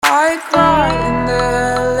cry in the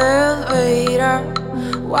elevator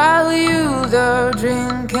while you the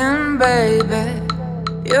drinking, baby.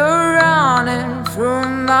 You're running through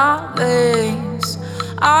my veins.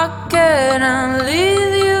 I can't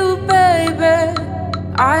leave you, baby.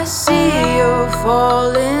 I see you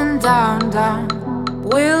falling down, down.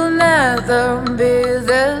 We'll never be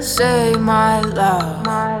the same, my love.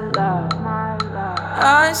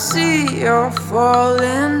 I see you're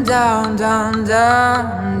falling down, down,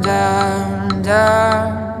 down, down,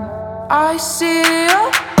 down. I see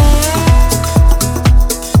you.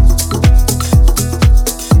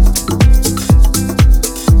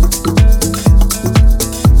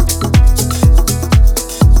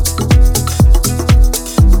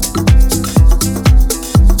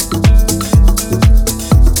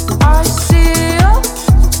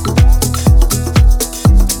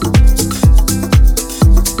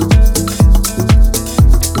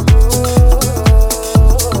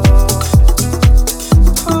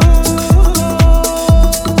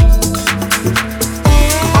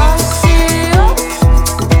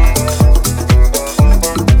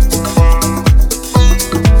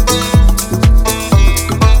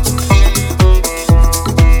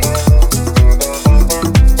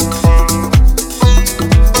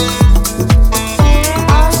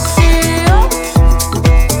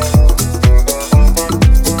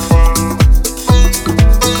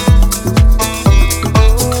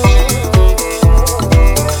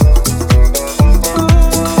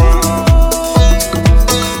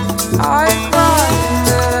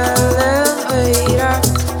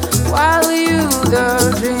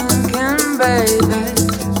 Drinking, baby,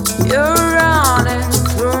 you're running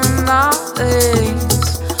through my veins.